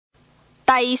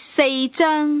第4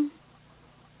章，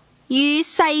與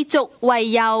世俗為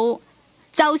友，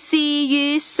就是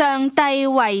與上帝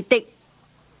為敵。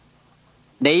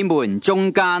你們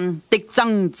中間的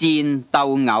爭戰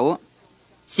鬥毆，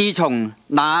是從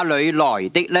哪裏來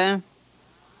的呢？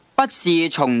不是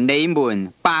從你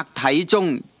們百體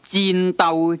中戰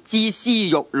鬥之私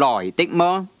欲來的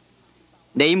麼？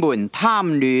你們貪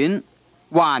戀，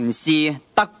還是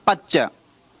得不着；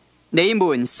你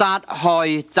們殺害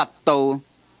嫉妒，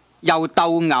又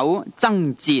鬥毆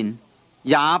爭戰，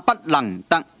也不能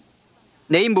得。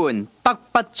你們得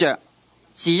不着，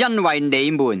是因為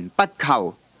你們不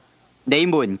求；你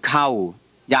們求，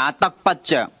也得不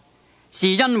着，是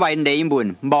因為你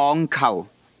們妄求，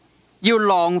要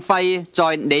浪費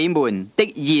在你們的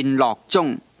宴樂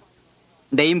中。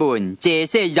你們這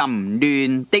些淫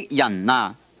亂的人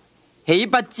啊，豈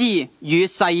不知與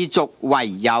世俗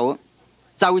為友，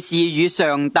就是與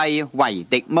上帝為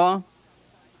敵麼？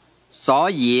所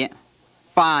以，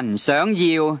凡想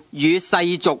要與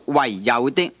世俗為友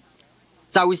的，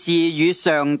就是與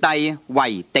上帝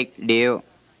為敵了。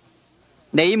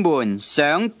你們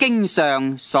想經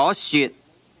上所說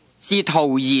是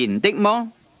徒然的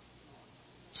麼？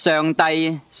上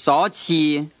帝所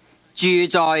賜住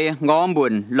在我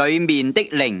們裏面的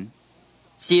靈，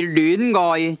是戀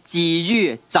愛至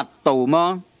於嫉妒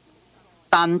麼？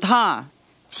但他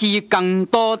賜更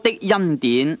多的恩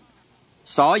典，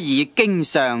所以經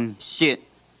上說，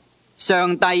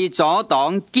上帝阻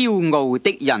擋驕傲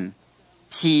的人，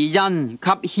賜恩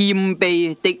給謙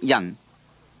卑的人。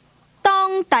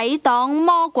當抵擋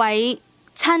魔鬼，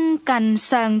親近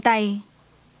上帝。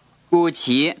故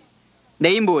此，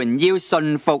你們要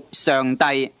順服上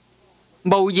帝，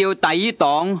務要抵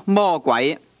擋魔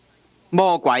鬼，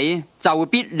魔鬼就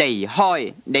必離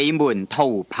開你們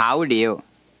逃跑了。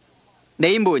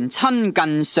你們親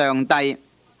近上帝，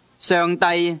上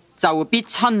帝就必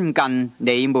親近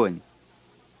你們。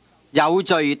有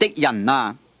罪的人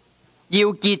啊，要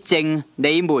潔淨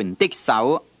你們的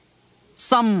手；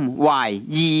心懷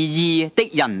二意的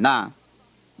人啊，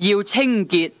要清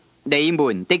潔你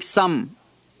們的心。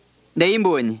你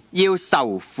們要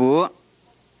愁苦、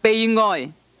悲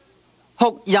哀、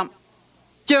哭泣，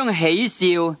將喜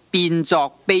笑變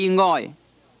作悲哀，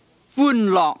歡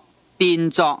樂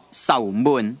變作愁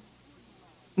悶。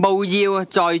務要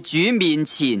在主面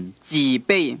前自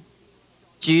卑，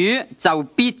主就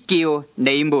必叫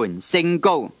你們升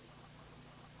高。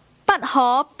不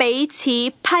可彼此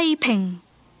批評。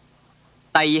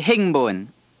弟兄們，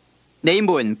你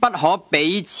們不可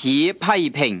彼此批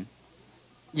評。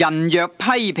人若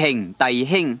批評弟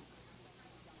兄、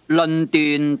論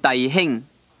斷弟兄，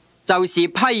就是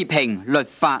批評律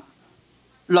法；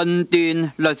論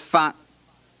斷律法，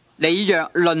你若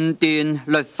論斷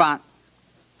律法，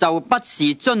就不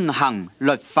是遵行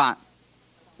律法，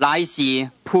乃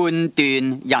是判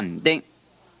斷人的。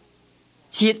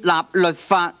設立律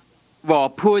法和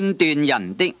判斷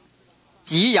人的，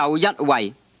只有一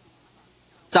位，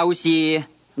就是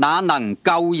那能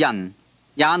救人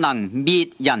也能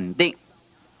滅人的。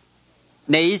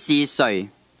你是誰，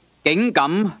竟敢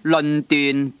論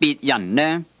斷別人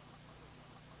呢？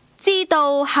知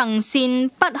道行善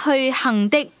不去行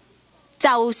的，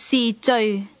就是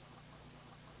罪。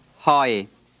嗨，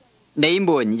你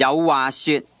們有話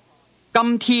說，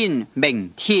今天、明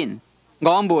天，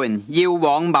我們要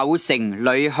往某城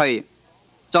裏去，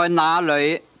在那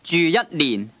裏住1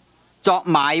年，作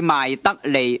買賣得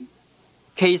利。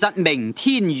其實明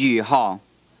天如何，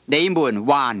你們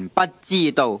還不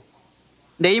知道。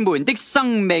你們的生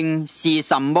命是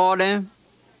什麼呢？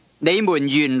你們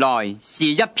原來是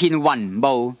一片雲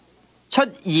霧，出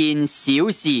現小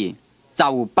時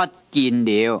就不見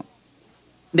了。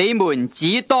你們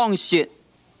只當說，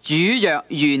主若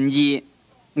願意，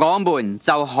我們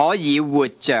就可以活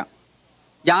着，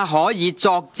也可以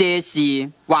作這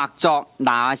事或作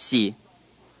那事。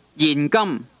現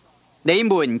今你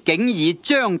們竟以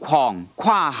張狂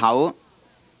誇口，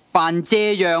凡這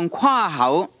樣誇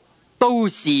口都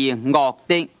是惡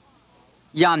的。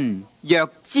人若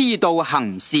知道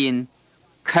行善，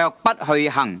卻不去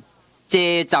行，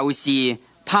這就是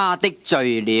他的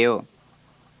罪了。